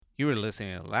You are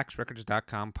listening to the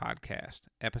LaxRecords.com podcast,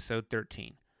 episode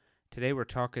 13. Today we're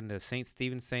talking to St.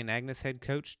 Stephen's St. Agnes head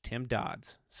coach Tim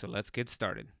Dodds. So let's get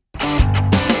started.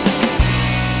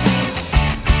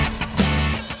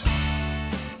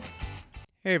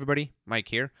 Hey everybody, Mike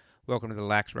here. Welcome to the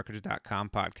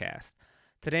LaxRecords.com podcast.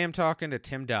 Today I'm talking to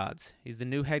Tim Dodds. He's the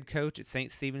new head coach at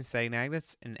St. Stephen's St.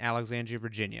 Agnes in Alexandria,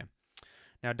 Virginia.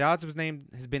 Now, Dodds has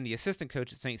been the assistant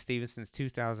coach at St. Stephen's since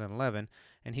 2011,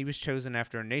 and he was chosen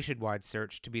after a nationwide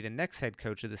search to be the next head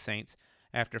coach of the Saints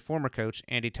after former coach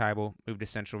Andy Tybal moved to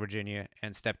Central Virginia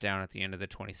and stepped down at the end of the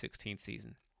 2016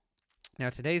 season.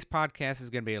 Now, today's podcast is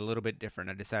going to be a little bit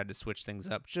different. I decided to switch things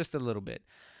up just a little bit.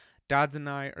 Dodds and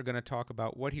I are going to talk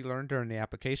about what he learned during the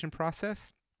application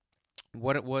process,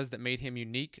 what it was that made him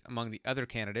unique among the other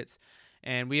candidates,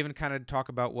 and we even kind of talk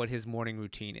about what his morning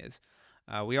routine is.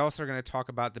 We also are going to talk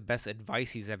about the best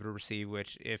advice he's ever received,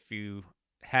 which if you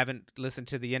haven't listened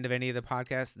to the end of any of the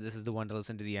podcasts, this is the one to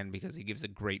listen to the end because he gives a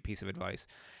great piece of advice.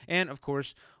 And, of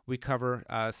course, we cover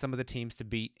some of the teams to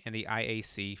beat in the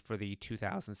IAC for the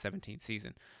 2017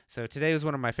 season. So today was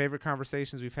one of my favorite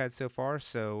conversations we've had so far,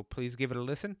 so please give it a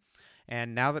listen.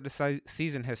 And now that the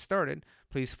season has started,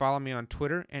 please follow me on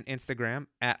Twitter and Instagram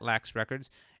at LaxRecords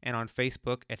and on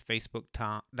Facebook at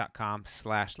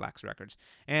facebook.com/LaxRecords.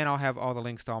 And I'll have all the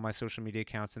links to all my social media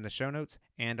accounts in the show notes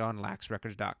and on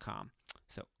LaxRecords.com.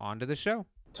 So on to the show.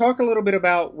 Talk a little bit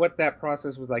about what that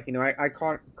process was like. You know, I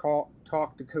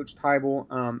talked to Coach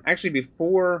Tybal actually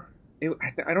before.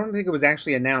 I don't think it was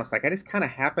actually announced. Like I just kind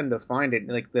of happened to find it.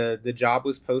 Like the job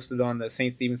was posted on the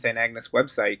St. Stephen's St. Agnes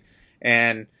website.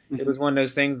 And it was one of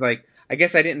those things like, I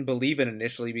guess I didn't believe it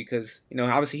initially because, you know,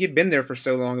 obviously he'd been there for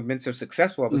so long and been so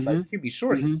successful. I was like, you'd be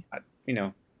sure, they're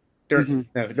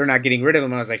not getting rid of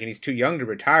him. I was like, and he's too young to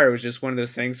retire. It was just one of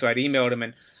those things. So I'd emailed him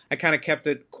and I kind of kept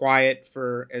it quiet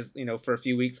for a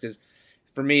few weeks because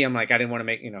for me, I'm like, I didn't want to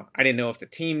make, I didn't know if the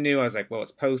team knew. I was like, well,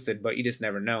 it's posted, but you just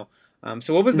never know.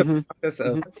 So what was the process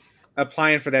of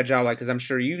applying for that job like? Because I'm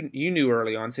sure you knew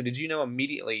early on. So did you know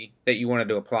immediately that you wanted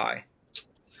to apply?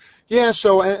 Yeah,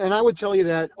 so, and I would tell you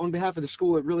that on behalf of the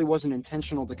school, it really wasn't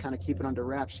intentional to kind of keep it under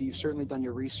wraps. So you've certainly done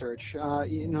your research.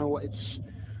 It's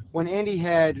when Andy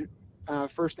had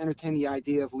first entertained the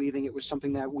idea of leaving, it was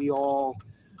something that we all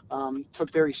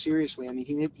took very seriously. I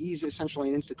mean, he's essentially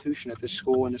an institution at this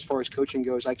school. And as far as coaching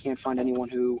goes, I can't find anyone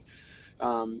who,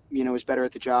 is better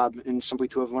at the job and somebody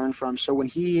to have learned from. So when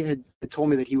he had told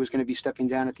me that he was going to be stepping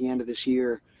down at the end of this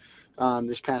year,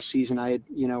 this past season, I had,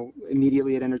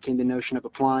 immediately had entertained the notion of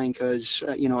applying because,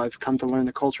 I've come to learn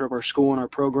the culture of our school and our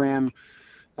program.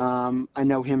 I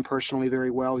know him personally very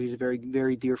well. He's a very,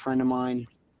 very dear friend of mine.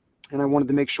 And I wanted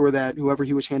to make sure that whoever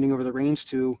he was handing over the reins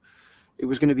to, it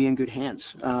was going to be in good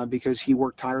hands because he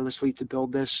worked tirelessly to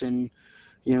build this. And,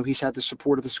 he's had the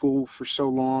support of the school for so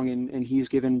long and he's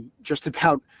given just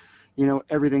about,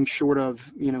 everything short of,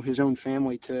 his own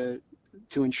family to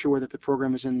ensure that the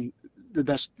program is in the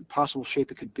best possible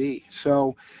shape it could be.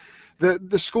 So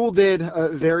the school did a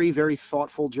very, very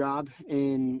thoughtful job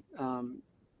in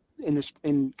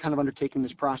kind of undertaking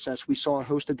this process. We saw a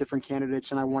host of different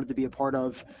candidates and I wanted to be a part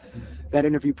of that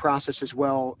interview process as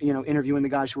well, interviewing the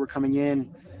guys who were coming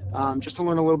in just to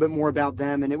learn a little bit more about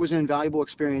them. And it was an invaluable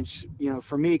experience,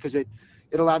 for me because it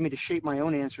allowed me to shape my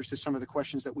own answers to some of the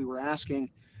questions that we were asking.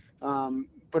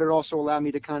 But it also allowed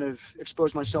me to kind of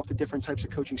expose myself to different types of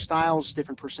coaching styles,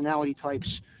 different personality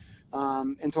types,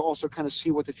 and to also kind of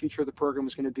see what the future of the program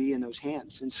was going to be in those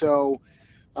hands. And so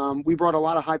we brought a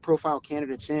lot of high-profile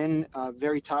candidates in,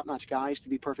 very top-notch guys, to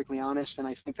be perfectly honest. And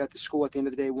I think that the school at the end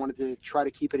of the day wanted to try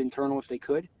to keep it internal if they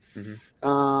could.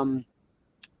 And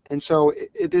so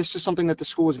this is something that the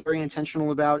school was very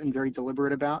intentional about and very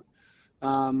deliberate about.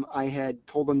 I had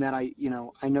told them that I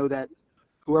know that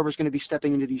whoever's going to be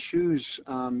stepping into these shoes,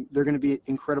 they're going to be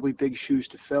incredibly big shoes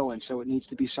to fill. And so it needs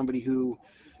to be somebody who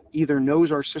either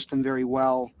knows our system very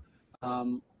well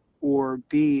or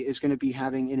B, is going to be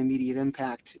having an immediate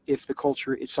impact if the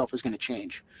culture itself is going to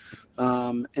change.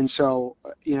 And so,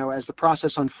 as the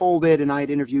process unfolded and I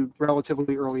had interviewed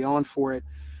relatively early on for it,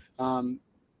 I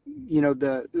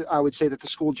would say that the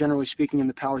school, generally speaking, and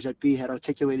the powers that be had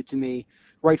articulated to me,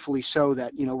 rightfully so,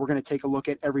 that, we're going to take a look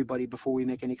at everybody before we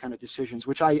make any kind of decisions,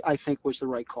 which I think was the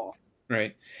right call.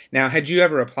 Right. Now, had you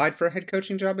ever applied for a head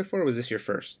coaching job before, or was this your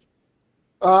first?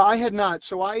 I had not.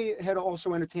 So I had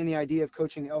also entertained the idea of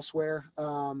coaching elsewhere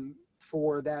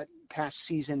for that past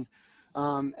season.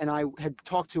 And I had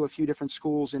talked to a few different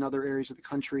schools in other areas of the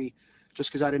country just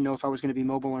because I didn't know if I was going to be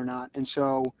mobile or not. And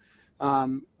so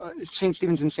St.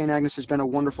 Stephen's and St. Agnes has been a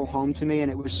wonderful home to me,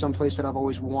 and it was someplace that I've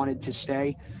always wanted to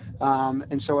stay.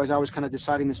 And so as I was kind of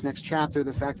deciding this next chapter,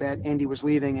 the fact that Andy was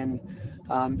leaving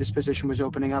and this position was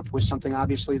opening up was something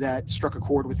obviously that struck a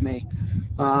chord with me.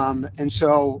 And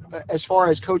so as far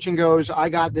as coaching goes, I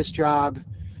got this job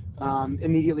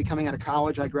immediately coming out of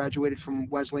college. I graduated from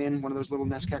Wesleyan, one of those little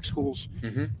NESCAC schools,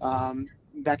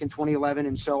 back in 2011.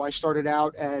 And so I started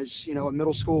out as, a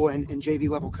middle school and JV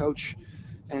level coach.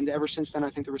 And ever since then, I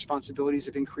think the responsibilities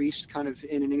have increased kind of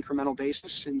in an incremental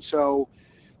basis. And so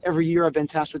every year I've been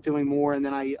tasked with doing more. And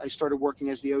then I started working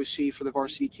as the OC for the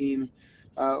varsity team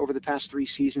over the past 3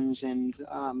 seasons. And,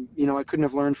 I couldn't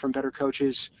have learned from better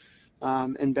coaches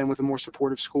and been with a more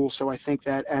supportive school. So I think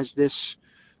that as this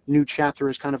new chapter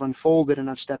has kind of unfolded and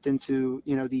I've stepped into,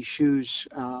 these shoes,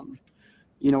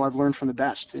 I've learned from the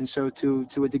best. And so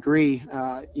to a degree,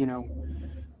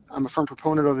 I'm a firm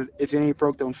proponent of it. If it ain't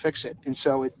broke, don't fix it. And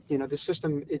so the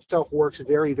system itself works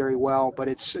very, very well, but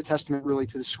it's a testament really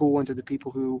to the school and to the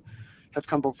people who have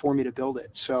come before me to build it.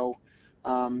 So,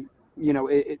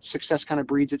 success kind of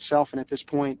breeds itself. And at this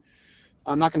point,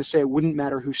 I'm not going to say it wouldn't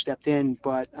matter who stepped in,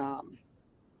 but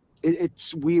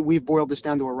we've boiled this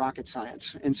down to a rocket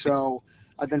science. And so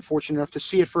I've been fortunate enough to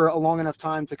see it for a long enough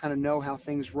time to kind of know how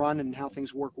things run and how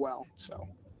things work well. So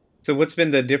what's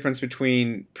been the difference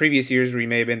between previous years where you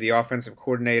may have been the offensive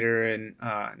coordinator and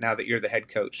now that you're the head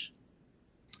coach?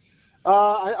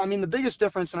 I mean, the biggest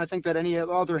difference, and I think that any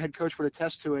other head coach would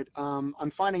attest to it,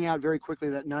 I'm finding out very quickly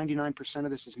that 99% of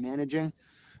this is managing.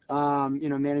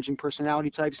 Managing personality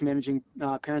types, managing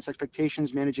parents'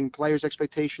 expectations, managing players'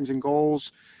 expectations and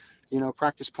goals,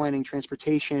 practice planning,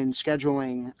 transportation,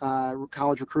 scheduling,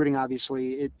 college recruiting,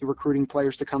 obviously, recruiting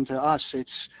players to come to us.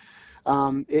 It's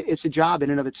a job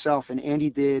in and of itself, and Andy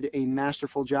did a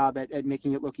masterful job at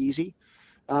making it look easy.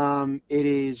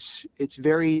 It's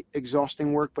very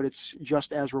exhausting work, but it's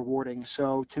just as rewarding.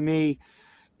 So to me,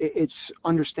 it's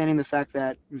understanding the fact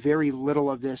that very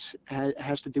little of this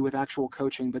has to do with actual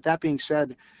coaching. But that being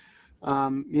said,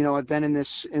 I've been in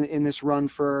this run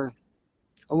for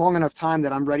a long enough time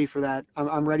that I'm ready for that.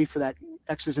 I'm ready for that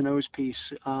X's and O's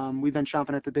piece. We've been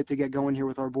chomping at the bit to get going here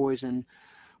with our boys, and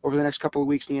over the next couple of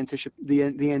weeks, the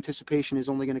anticipation is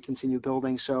only going to continue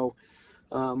building. So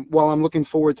while I'm looking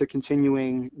forward to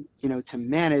continuing, to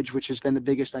manage, which has been the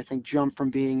biggest, I think, jump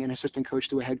from being an assistant coach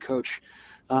to a head coach,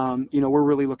 we're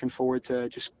really looking forward to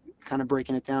just kind of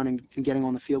breaking it down and getting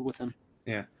on the field with him.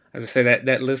 Yeah. As I say,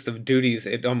 that list of duties,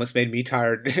 it almost made me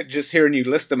tired just hearing you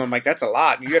list them. I'm like, that's a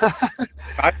lot. You haven't the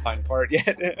sideline part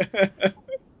yet.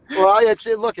 Well,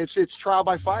 it's trial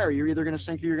by fire. You're either going to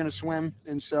sink or you're going to swim.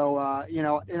 And so, in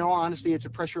all honesty, it's a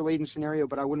pressure-laden scenario,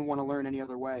 but I wouldn't want to learn any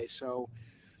other way. So,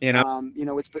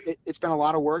 it's been a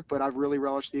lot of work, but I've really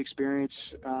relished the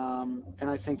experience. And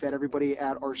I think that everybody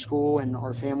at our school and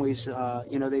our families,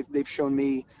 they've shown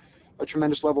me a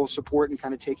tremendous level of support in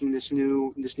kind of taking this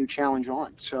new challenge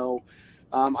on. So,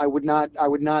 I would not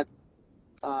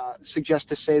suggest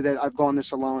to say that I've gone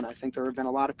this alone. I think there have been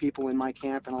a lot of people in my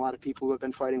camp and a lot of people who have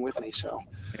been fighting with me. So,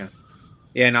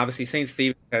 yeah, and obviously St.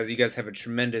 Stephen, because you guys have a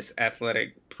tremendous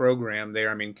athletic program there.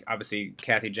 I mean, obviously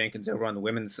Kathy Jenkins over on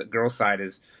the girls side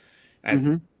is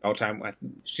all time.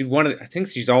 She's I think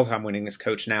she's all time winningest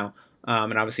coach now.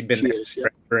 And obviously been there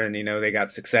forever, and they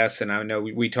got success. And I know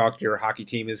we talked. Your hockey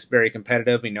team is very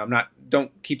competitive.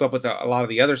 Don't keep up with a lot of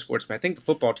the other sports, but I think the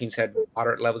football team's had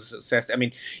moderate levels of success. I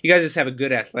mean, you guys just have a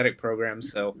good athletic program,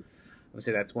 so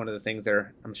obviously that's one of the things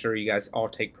there. I'm sure you guys all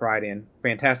take pride in.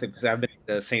 Fantastic, because I've been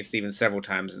to St. Stephen several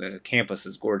times, and the campus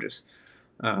is gorgeous.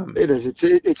 It is.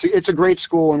 It's a great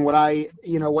school, and what I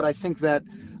think that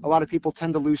a lot of people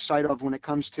tend to lose sight of when it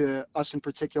comes to us in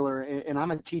particular, and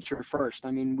I'm a teacher first.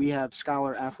 I mean, we have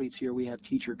scholar athletes here, we have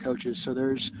teacher coaches, so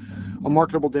there's a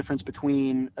marketable difference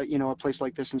between a place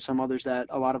like this and some others that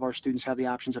a lot of our students have the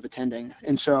options of attending.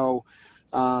 And so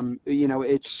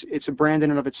it's a brand in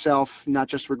and of itself, not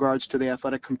just regards to the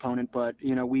athletic component, but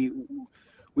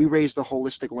we raise the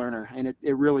holistic learner, and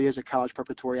it really is a college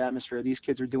preparatory atmosphere. These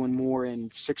kids are doing more in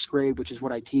 6th grade, which is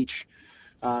what I teach,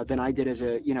 than I did as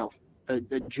a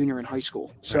junior in high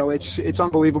school. So it's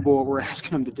unbelievable what we're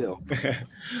asking them to do.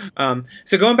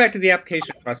 So going back to the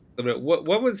application process a little bit,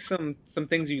 what was some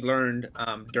things you learned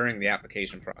during the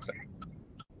application process?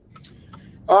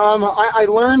 I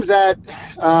learned that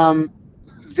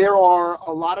there are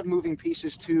a lot of moving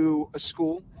pieces to a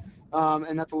school.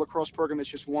 And that the lacrosse program is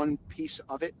just one piece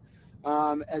of it.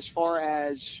 As far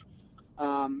as,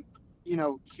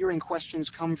 hearing questions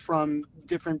come from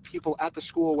different people at the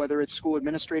school, whether it's school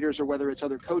administrators or whether it's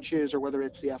other coaches or whether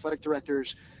it's the athletic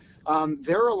directors,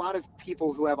 there are a lot of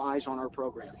people who have eyes on our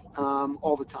program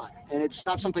all the time. And it's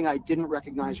not something I didn't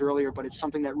recognize earlier, but it's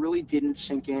something that really didn't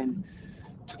sink in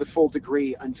to the full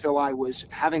degree until I was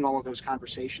having all of those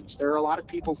conversations. There are a lot of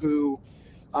people who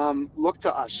look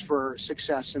to us for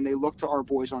success, and they look to our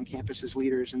boys on campus as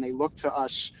leaders, and they look to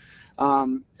us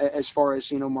as far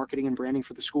as marketing and branding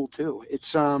for the school too.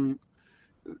 It's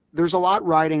there's a lot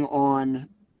riding on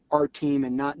our team,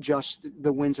 and not just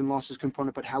the wins and losses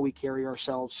component, but how we carry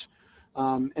ourselves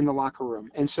in the locker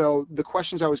room. And so the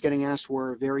questions I was getting asked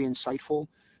were very insightful.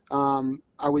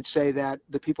 I would say that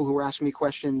the people who were asking me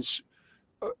questions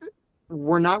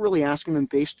were not really asking them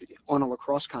based on a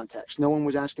lacrosse context. No one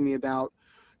was asking me about,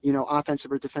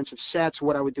 offensive or defensive sets,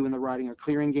 what I would do in the riding or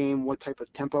clearing game, what type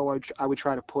of tempo I would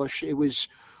try to push. It was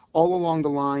all along the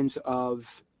lines of,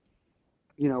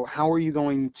 how are you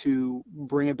going to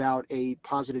bring about a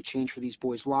positive change for these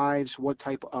boys' lives? What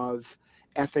type of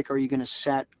ethic are you going to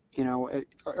set? Are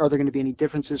there going to be any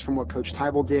differences from what Coach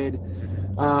Tybal did?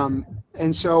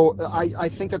 And so I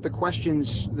think that the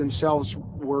questions themselves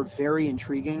were very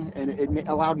intriguing, and it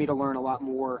allowed me to learn a lot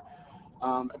more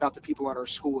about the people at our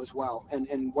school as well,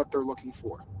 and what they're looking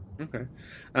for. Okay.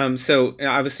 So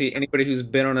obviously, anybody who's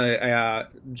been on a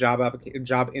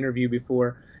job interview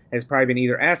before has probably been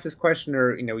either asked this question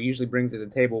or usually brings to the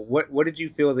table. What did you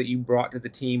feel that you brought to the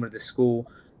team or the school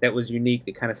that was unique,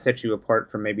 that kind of set you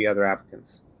apart from maybe other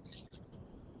applicants?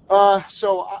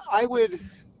 So I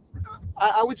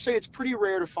would say it's pretty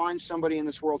rare to find somebody in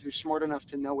this world who's smart enough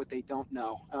to know what they don't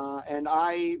know. And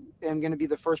I am going to be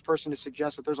the first person to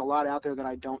suggest that there's a lot out there that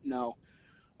I don't know.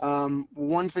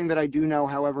 One thing that I do know,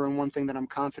 however, and one thing that I'm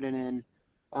confident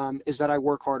in, is that I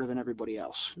work harder than everybody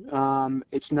else.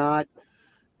 It's not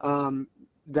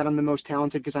that I'm the most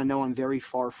talented, because I know I'm very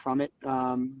far from it.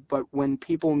 But when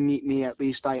people meet me, at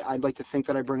least I'd like to think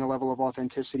that I bring a level of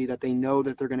authenticity that they know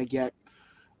that they're going to get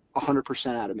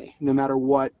 100% out of me, no matter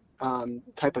what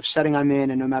type of setting I'm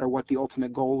in, and no matter what the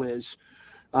ultimate goal is.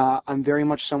 I'm very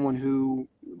much someone who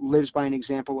lives by an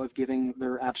example of giving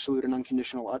their absolute and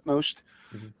unconditional utmost.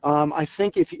 Mm-hmm. I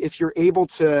think if you're able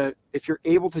to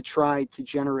try to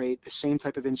generate the same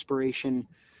type of inspiration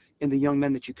in the young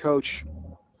men that you coach,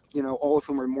 all of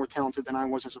whom are more talented than I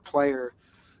was as a player,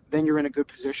 then you're in a good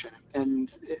position. And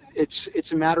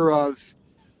it's a matter of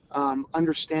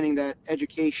understanding that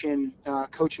education,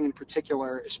 coaching in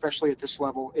particular, especially at this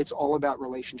level, it's all about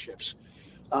relationships.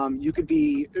 You could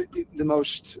be the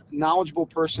most knowledgeable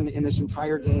person in this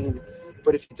entire game,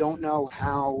 but if you don't know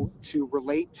how to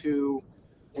relate to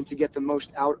and to get the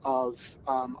most out of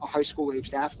a high school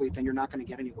aged athlete, then you're not going to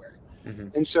get anywhere.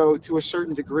 Mm-hmm. And so to a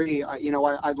certain degree,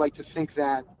 I'd like to think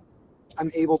that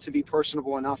I'm able to be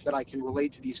personable enough that I can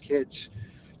relate to these kids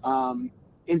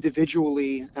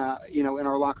individually, in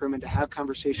our locker room, and to have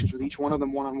conversations with each one of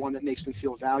them one-on-one that makes them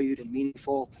feel valued and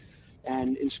meaningful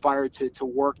and inspired to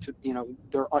work to,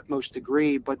 their utmost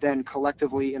degree, but then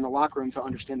collectively in the locker room to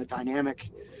understand the dynamic,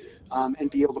 and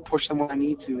be able to push them when I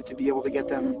need to be able to get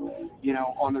them,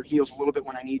 on their heels a little bit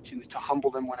when I need to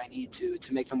humble them when I need to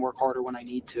make them work harder when I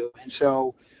need to. And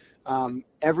so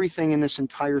everything in this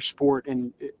entire sport,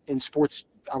 and in sports,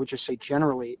 I would just say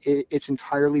generally, it's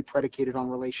entirely predicated on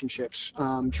relationships,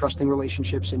 trusting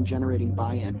relationships, and generating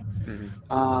buy-in.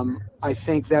 Mm-hmm. I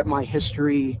think that my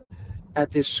history at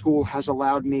this school has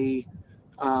allowed me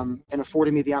and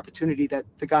afforded me the opportunity that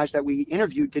the guys that we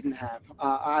interviewed didn't have.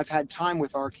 I've had time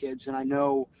with our kids, and I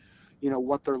know,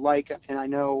 what they're like, and I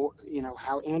know,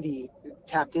 how Andy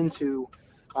tapped into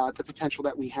the potential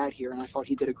that we had here, and I thought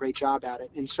he did a great job at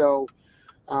it. And so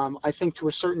I think to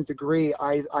a certain degree,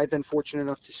 I've been fortunate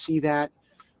enough to see that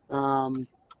and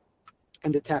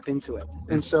to tap into it.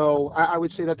 And so I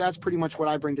would say that that's pretty much what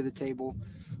I bring to the table.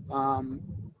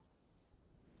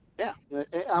 Yeah,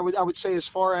 I would say, as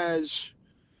far as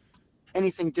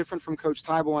anything different from Coach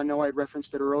Tybal, I know I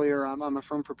referenced it earlier. I'm a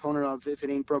firm proponent of, if it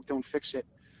ain't broke, don't fix it.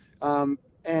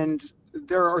 And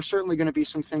there are certainly going to be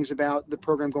some things about the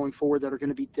program going forward that are going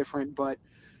to be different, but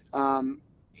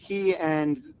he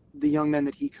and the young men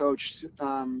that he coached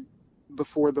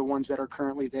before the ones that are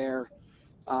currently there,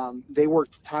 they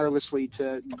worked tirelessly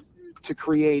to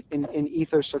create an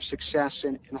ethos of success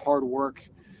and hard work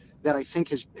that I think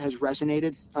has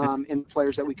resonated in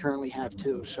players that we currently have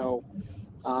too. So,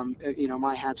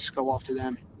 my hats go off to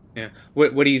them. Yeah.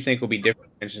 What do you think will be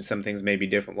different? You mentioned some things may be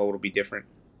different. What will be different?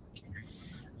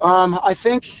 I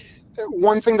think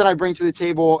one thing that I bring to the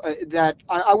table that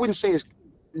I wouldn't say is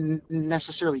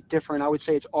necessarily different. I would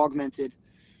say it's augmented.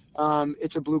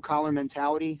 It's a blue collar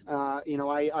mentality. I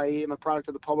am a product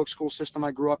of the public school system.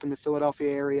 I grew up in the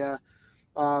Philadelphia area.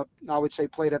 I would say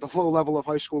played at a low level of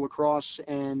high school lacrosse.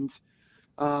 And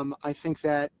I think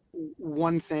that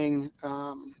one thing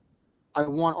I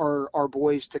want our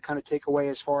boys to kind of take away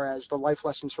as far as the life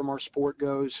lessons from our sport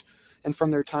goes and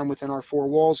from their time within our four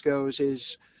walls goes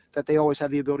is that they always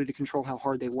have the ability to control how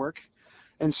hard they work.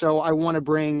 And so I want to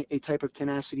bring a type of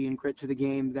tenacity and grit to the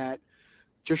game that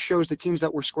just shows the teams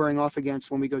that we're squaring off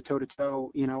against when we go toe to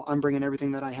toe, I'm bringing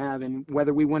everything that I have, and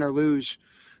whether we win or lose,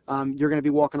 you're going to be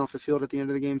walking off the field at the end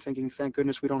of the game thinking, thank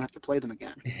goodness we don't have to play them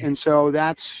again. And so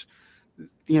that's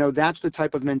the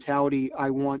type of mentality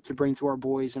I want to bring to our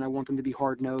boys, and I want them to be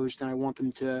hard nosed, and I want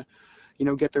them to,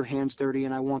 get their hands dirty,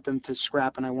 and I want them to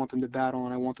scrap, and I want them to battle,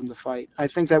 and I want them to fight. I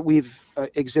think that we've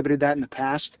exhibited that in the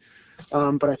past,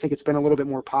 but I think it's been a little bit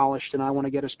more polished, and I want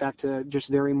to get us back to just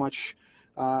very much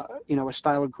a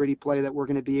style of gritty play that we're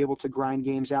going to be able to grind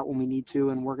games out when we need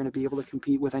to, and we're going to be able to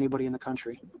compete with anybody in the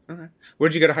country. Okay.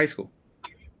 Where'd you go to high school?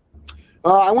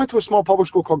 I went to a small public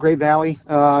school called Great Valley.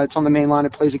 It's on the main line.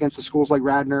 It plays against the schools like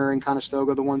Radnor and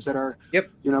Conestoga, the ones that are,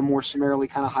 more summarily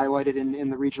kind of highlighted in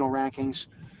the regional rankings.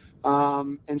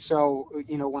 And so,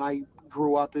 when I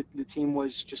grew up, the team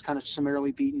was just kind of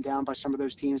summarily beaten down by some of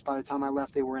those teams. By the time I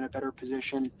left, they were in a better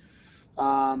position.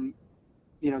 Tom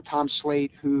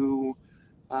Slate, who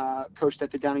coached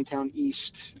at the Downingtown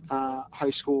East High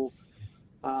School,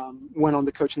 went on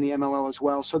to coach in the MLL as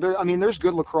well. So there's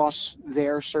good lacrosse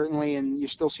there certainly, and you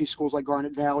still see schools like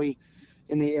Garnet Valley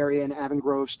in the area and Avon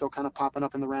Grove still kind of popping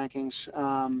up in the rankings.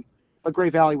 But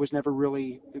Great Valley was never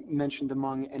really mentioned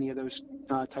among any of those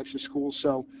types of schools.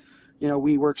 So,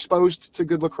 we were exposed to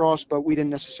good lacrosse, but we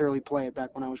didn't necessarily play it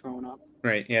back when I was growing up.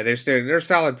 Right. Yeah, they're a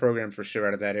solid program for sure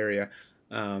out of that area.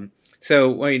 You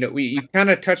kind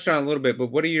of touched on it a little bit, but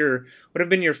what have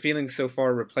been your feelings so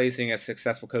far replacing a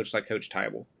successful coach like Coach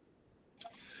Tybal?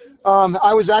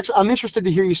 I'm interested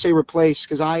to hear you say replace,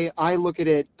 because I look at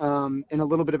it in a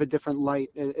little bit of a different light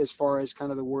as far as kind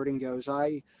of the wording goes.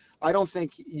 I don't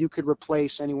think you could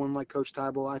replace anyone like Coach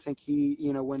Tybal. I think he,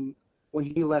 when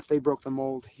he left, they broke the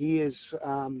mold. He is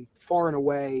far and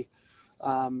away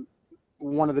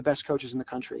one of the best coaches in the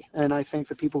country. And I think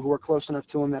the people who are close enough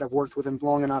to him that have worked with him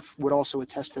long enough would also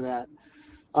attest to that.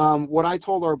 What I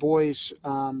told our boys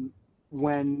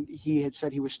when he had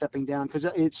said he was stepping down, because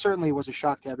it certainly was a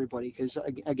shock to everybody, because,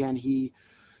 again, he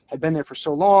had been there for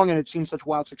so long and had seen such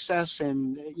wild success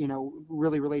and,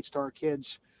 really relates to our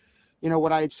kids.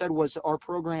 What I had said was our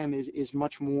program is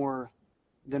much more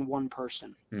than one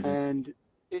person. Mm-hmm. And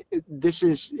this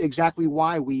is exactly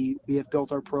why we have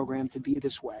built our program to be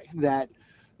this way, that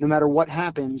no matter what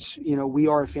happens, we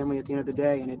are a family at the end of the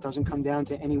day, and it doesn't come down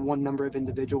to any one number of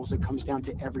individuals. It comes down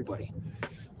to everybody.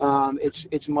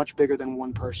 It's much bigger than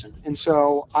one person. And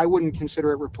so I wouldn't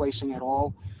consider it replacing at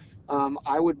all.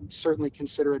 I would certainly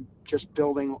consider it just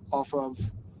building off of,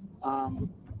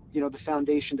 the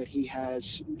foundation that he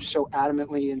has so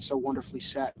adamantly and so wonderfully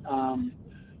set.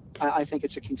 I think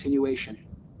it's a continuation.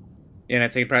 And I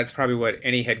think that's probably what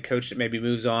any head coach that maybe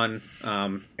moves on,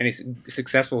 any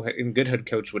successful and good head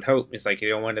coach would hope. It's like you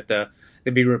don't want it to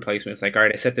be replacement. It's like, all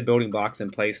right, I set the building blocks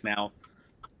in place now.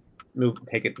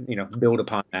 Take it, build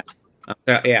upon that.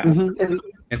 Yeah. Mm-hmm.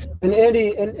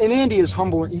 And Andy is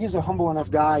humble. He's a humble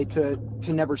enough guy to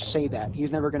never say that.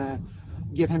 He's never going to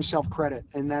give himself credit,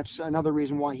 and that's another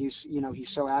reason why he's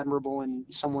so admirable and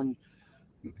someone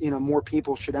more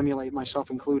people should emulate, myself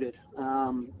included.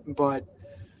 But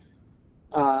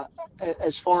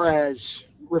as far as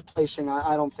replacing,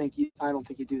 I don't think you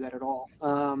do that at all.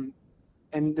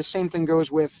 And the same thing goes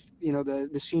with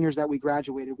the seniors that we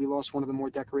graduated. We lost one of the more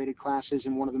decorated classes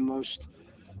and one of the most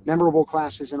memorable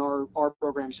classes in our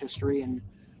program's history. And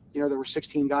there were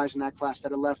 16 guys in that class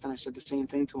that had left, and I said the same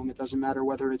thing to them. It doesn't matter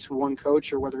whether it's one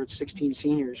coach or whether it's 16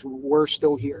 seniors. We're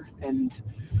still here, and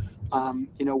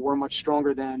we're much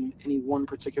stronger than any one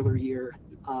particular year,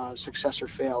 success or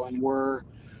fail, and we're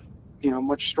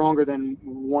much stronger than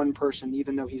one person,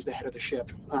 even though he's the head of the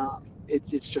ship.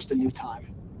 It's just a new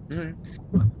time.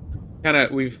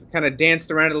 Mm-hmm. We've kind of danced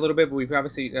around it a little bit, but we've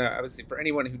obviously for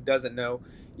anyone who doesn't know,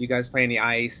 you guys play in the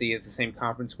IAC. It's the same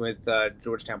conference with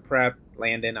Georgetown Prep,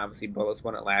 Landon. Obviously, Bullis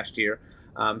won it last year.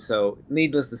 So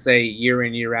needless to say, year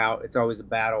in, year out, it's always a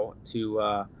battle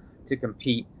to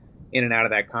compete in and out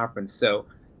of that conference. So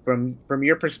from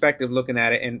your perspective, looking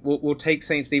at it, and we'll take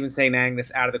St. Stephen's St.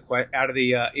 Agnes out of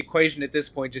the equation at this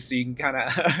point, just so you can kind of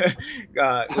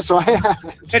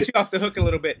catch you off the hook a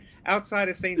little bit. Outside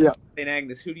of St.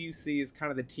 Agnes, who do you see as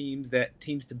kind of the teams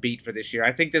to beat for this year?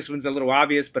 I think this one's a little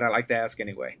obvious, but I like to ask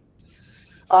anyway.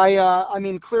 I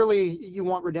mean, clearly you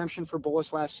want redemption for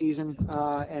Bullis last season,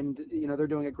 and they're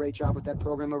doing a great job with that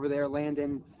program over there.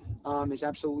 Landon is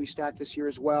absolutely stacked this year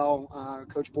as well.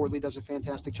 Coach Boardley does a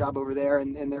fantastic job over there,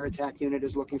 and their attack unit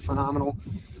is looking phenomenal.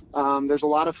 There's a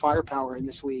lot of firepower in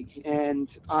this league, and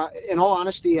in all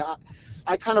honesty, I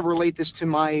I kind of relate this to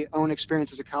my own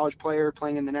experience as a college player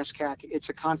playing in the NESCAC. It's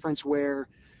a conference where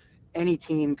any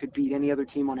team could beat any other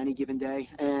team on any given day,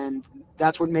 and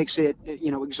that's what makes it,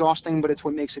 exhausting, but it's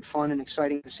what makes it fun and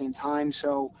exciting at the same time.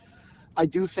 So I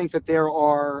do think that there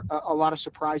are a lot of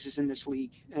surprises in this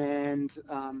league, and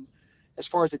as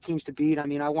far as the teams to beat, I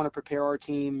mean, I want to prepare our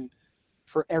team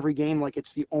for every game like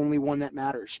it's the only one that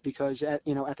matters, because at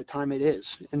the time it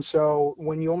is. And so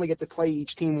when you only get to play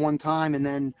each team one time, and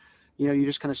then you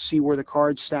just kind of see where the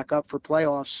cards stack up for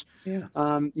playoffs. Yeah.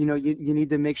 You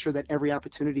need to make sure that every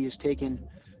opportunity is taken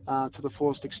to the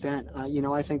fullest extent.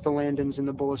 I think the Landons and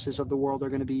the Bullises of the world are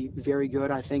going to be very good.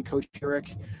 I think Coach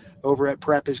Jurek over at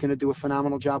Prep is going to do a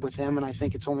phenomenal job with them, and I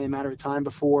think it's only a matter of time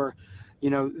before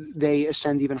they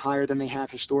ascend even higher than they have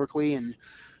historically. And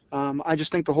I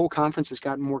just think the whole conference has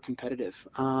gotten more competitive.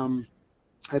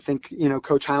 I think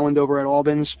Coach Highland over at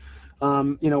Albans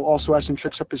also has some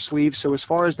tricks up his sleeve. So as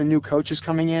far as the new coaches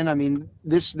coming in, I mean,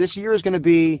 this year is going to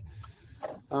be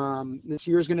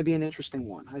an interesting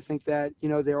one. I think that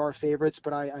there are favorites,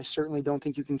 but I certainly don't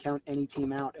think you can count any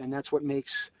team out, and that's what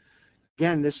makes,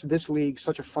 again, this league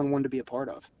such a fun one to be a part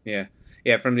of. Yeah.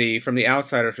 Yeah, from the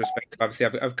outsider's perspective,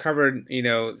 obviously I've covered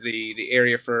the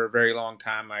area for a very long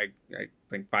time. I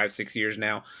think 5-6 years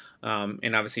now,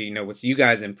 and obviously with you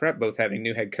guys in Prep both having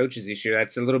new head coaches this year,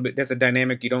 that's a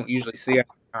dynamic you don't usually see at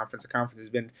the conference. The conference has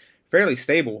been fairly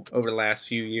stable over the last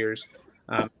few years,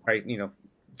 right?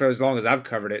 For as long as I've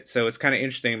covered it, so it's kind of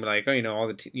interesting. Like all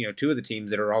the two of the teams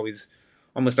that are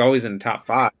almost always in the top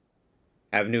five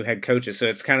have new head coaches. So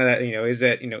it's kind of that, is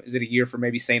it a year for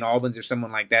maybe St. Albans or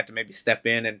someone like that to maybe step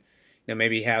in and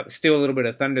maybe have still a little bit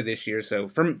of thunder this year. So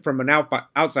from an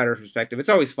outsider perspective, it's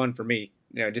always fun for me,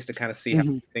 just to kind of see how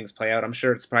things play out. I'm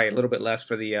sure it's probably a little bit less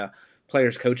for the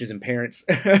players, coaches, and parents.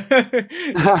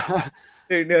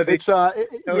 It's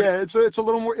a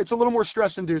little more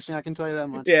stress inducing, I can tell you that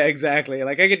much. Yeah, exactly.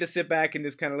 Like I get to sit back and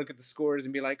just kind of look at the scores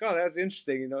and be like, oh, that's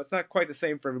interesting. It's not quite the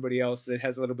same for everybody else that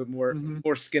has a little bit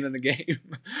more skin in the game.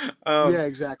 Yeah,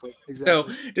 exactly. So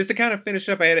just to kind of finish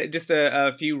up, I had just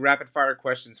a few rapid fire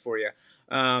questions for you.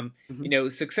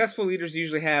 Successful leaders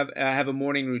usually have a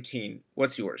morning routine.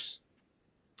 What's yours?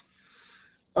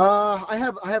 I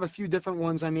have a few different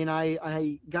ones. I mean,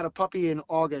 I got a puppy in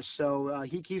August, so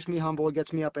he keeps me humble. It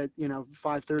gets me up at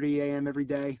 5:30 a.m. every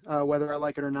day, whether I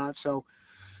like it or not. So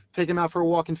take him out for a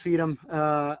walk and feed him.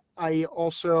 I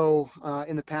also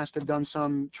in the past have done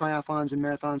some triathlons and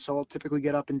marathons, so I'll typically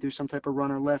get up and do some type of run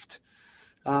or lift.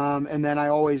 And then I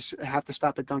always have to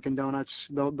stop at Dunkin' Donuts.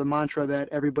 The mantra that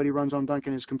everybody runs on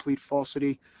Dunkin' is complete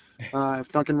falsity. If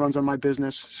Dunkin' runs on my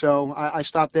business, so I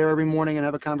stop there every morning and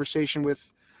have a conversation with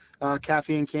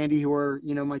Kathy and Candy, who are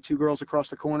my two girls across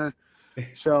the corner.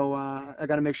 So I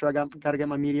got to make sure I got to get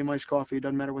my medium iced coffee. It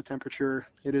doesn't matter what temperature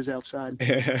it is outside.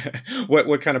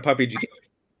 What kind of puppy did you get?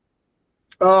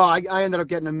 Oh, I ended up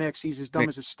getting a mix. He's as dumb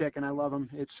as a stick, and I love him.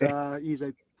 It's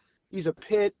he's a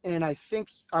pit, and I think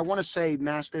I want to say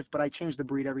Mastiff, but I change the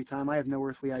breed every time. I have no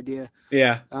earthly idea.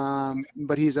 Yeah.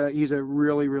 But he's a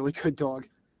really, really good dog.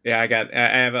 Yeah, I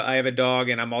have a dog,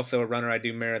 and I'm also a runner. I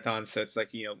do marathons, so it's like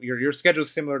your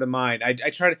schedule's similar to mine. I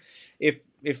try to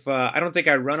if I don't think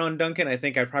I run on Dunkin', I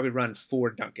think I probably run for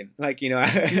Dunkin'. Like there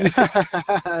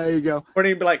you go.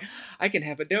 Morning, be like, I can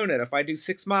have a donut if I do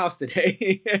 6 miles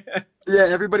today. Yeah,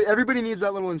 everybody needs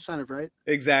that little incentive, right?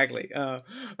 Exactly. All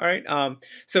right.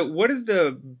 So what is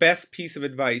the best piece of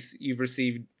advice you've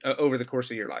received over the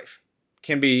course of your life?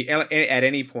 Can be at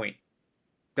any point.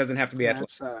 Doesn't have to be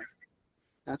athletic.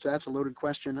 That's a loaded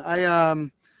question.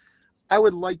 I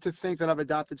would like to think that I've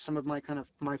adopted some of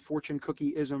my fortune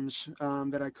cookie isms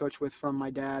that I coach with from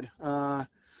my dad. I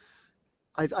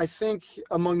think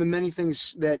among the many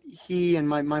things that he and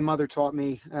my mother taught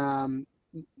me, I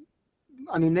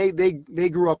mean, they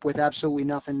grew up with absolutely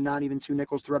nothing, not even 2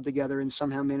 nickels to rub together, and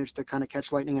somehow managed to kind of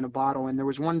catch lightning in a bottle. And there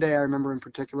was one day I remember in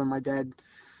particular, my dad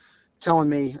telling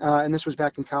me, and this was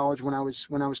back in college when I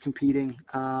was competing.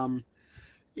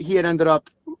 He had ended up,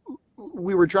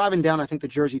 we were driving down, I think, the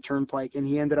Jersey Turnpike, and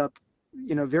he ended up,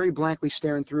 very blankly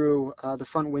staring through the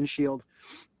front windshield.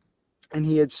 And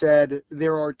he had said,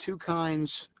 there are 2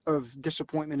 kinds of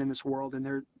disappointment in this world,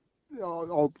 and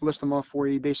I'll list them off for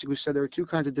you. He basically said there are 2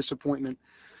 kinds of disappointment.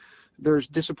 There's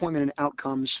disappointment in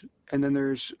outcomes, and then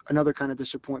there's another kind of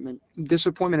disappointment.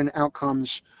 Disappointment in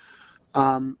outcomes,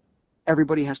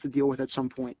 everybody has to deal with at some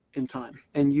point in time,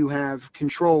 and you have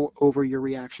control over your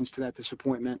reactions to that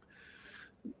disappointment.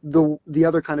 The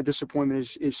other kind of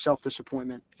disappointment is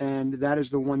self-disappointment, and that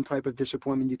is the one type of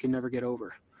disappointment you can never get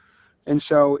over. And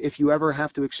so if you ever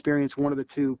have to experience one of the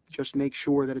two, just make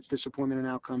sure that it's disappointment in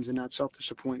outcomes and not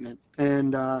self-disappointment.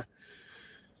 And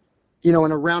in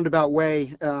a roundabout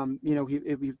way,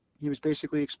 he was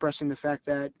basically expressing the fact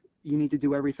that you need to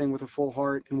do everything with a full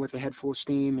heart and with a head full of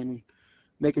steam, and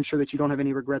making sure that you don't have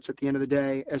any regrets at the end of the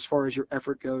day as far as your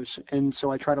effort goes. And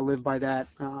so I try to live by that,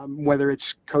 whether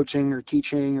it's coaching or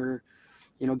teaching or,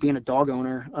 being a dog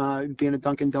owner, being a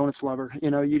Dunkin' Donuts lover.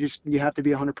 You have to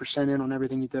be 100% in on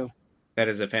everything you do. That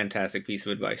is a fantastic piece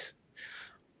of advice.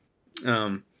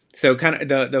 So kind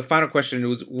of the final question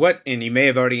was what, and you may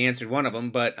have already answered one of them,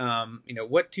 but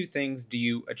what two things do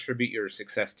you attribute your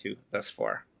success to thus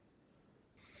far?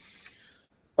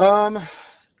 Um,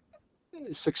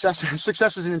 success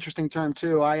is an interesting term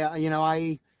too.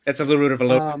 That's a little bit of a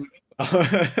load. Um,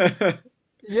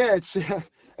 yeah, it's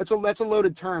that's a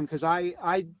loaded term because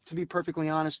to be perfectly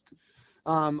honest,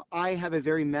 I have a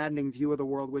very maddening view of the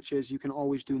world, which is you can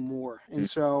always do more. And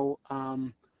so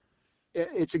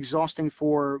it's exhausting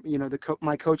for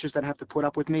my coaches that have to put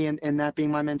up with me, and that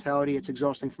being my mentality. It's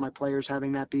exhausting for my players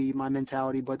having that be my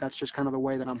mentality, but that's just kind of the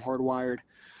way that I'm hardwired.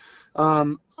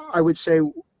 I would say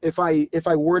if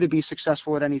I were to be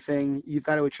successful at anything, you've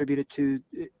got to attribute it to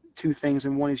two things,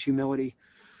 and one is humility.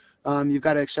 You've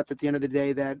got to accept at the end of the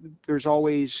day that there's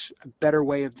always a better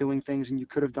way of doing things, and you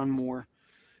could have done more,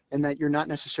 and that you're not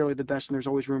necessarily the best, and there's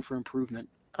always room for improvement.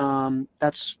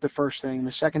 That's the first thing.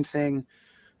 The second thing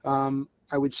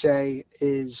I would say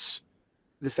is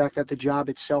the fact that the job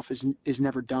itself is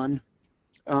never done.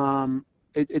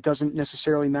 It doesn't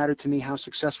necessarily matter to me how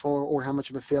successful or how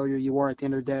much of a failure you are at the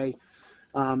end of the day.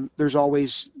 There's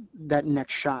always that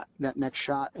next shot.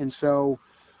 And so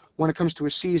when it comes to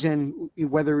a season,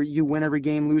 whether you win every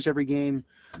game, lose every game,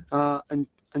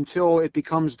 until it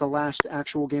becomes the last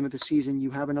actual game of the season, you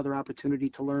have another opportunity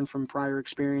to learn from prior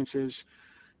experiences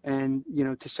and,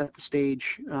 to set the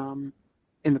stage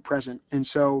in the present. And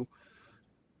so,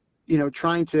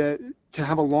 trying to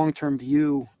have a long-term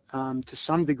view to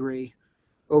some degree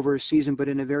over a season, but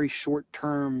in a very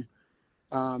short-term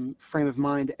frame of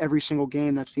mind. Every single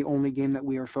game, that's the only game that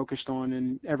we are focused on,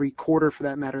 and every quarter, for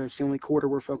that matter, that's the only quarter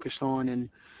we're focused on, and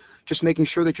just making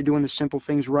sure that you're doing the simple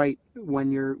things right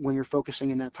when you're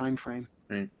focusing in that time frame.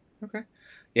 Right. Okay.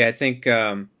 Yeah, I think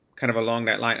kind of along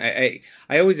that line,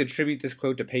 I always attribute this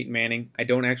quote to Peyton Manning. I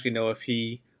don't actually know if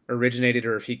he originated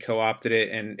or if he co-opted it,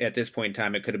 and at this point in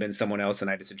time it could have been someone else and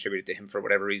I just attributed it to him for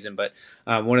whatever reason. But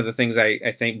one of the things I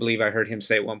believe I heard him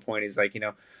say at one point is like,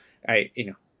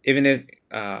 even if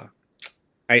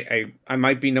I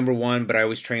might be number one, but I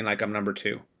always train like I'm number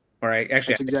two. Or That's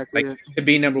exactly it. To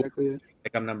be number exactly one,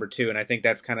 like I'm number two. And I think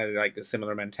that's kind of like the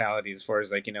similar mentality as far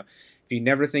as like, if you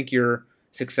never think you're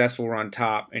successful or on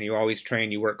top and you always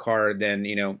train, you work hard, then,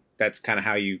 that's kind of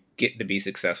how you get to be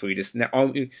successful.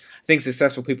 I think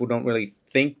successful people don't really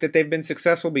think that they've been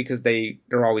successful because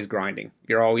they're always grinding.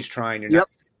 You're always trying. You're not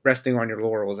resting on your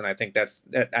laurels. And I think that's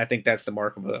the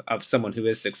mark of someone who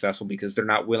is successful, because they're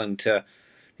not willing to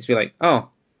just be like, oh,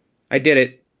 I did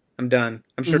it, I'm done.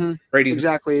 I'm sure Brady's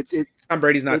exactly. Tom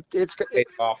Brady's not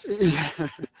off.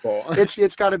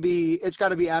 It's got to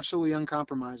be absolutely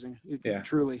uncompromising.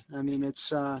 Truly. I mean,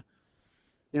 it's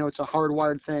it's a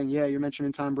hardwired thing. Yeah, you're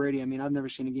mentioning Tom Brady. I mean, I've never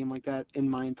seen a game like that in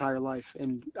my entire life,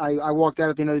 and I walked out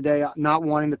at the end of the day not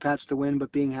wanting the Pats to win,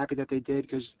 but being happy that they did,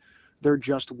 because they're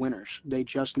just winners. They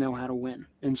just know how to win,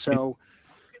 and so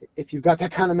if you've got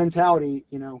that kind of mentality,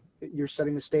 you're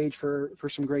setting the stage for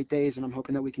some great days, and I'm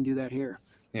hoping that we can do that here.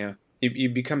 Yeah. You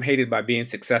become hated by being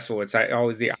successful. It's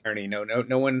always the irony.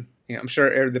 No one. I'm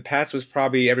sure the Pats was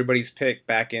probably everybody's pick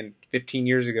back in 15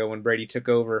 years ago when Brady took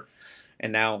over,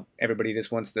 and now everybody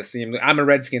just wants to see him. I'm a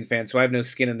Redskins fan, so I have no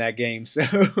skin in that game. So,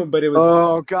 but it was.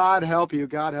 Oh, God help you!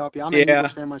 God help you! I'm an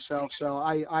Eagles fan myself, so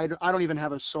I don't even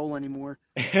have a soul anymore.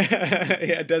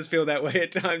 Yeah, it does feel that way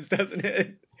at times, doesn't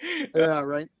it? Yeah,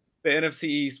 right. The NFC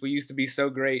East, we used to be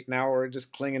so great. Now we're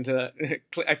just clinging to.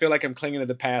 I feel like I'm clinging to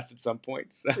the past at some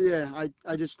point. So. Yeah,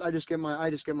 I just get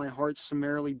my heart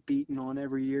summarily beaten on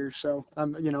every year. So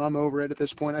I'm over it at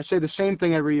this point. I say the same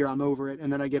thing every year. I'm over it,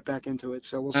 and then I get back into it.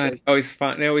 So we'll see. They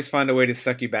always find a way to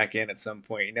suck you back in at some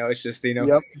point. It's just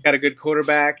got a good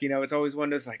quarterback. It's always one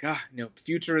that's like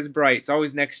future is bright. It's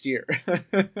always next year.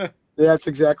 Yeah, that's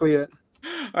exactly it.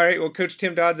 All right. Well, Coach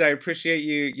Tim Dodds, I appreciate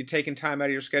you taking time out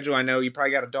of your schedule. I know you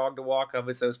probably got a dog to walk.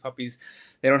 Obviously, those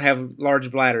puppies, they don't have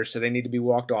large bladders, so they need to be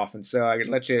walked often. So I could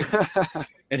let you.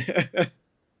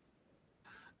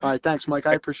 All right. Thanks, Mike.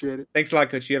 I appreciate it. Thanks a lot,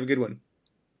 Coach. You have a good one.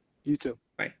 You too.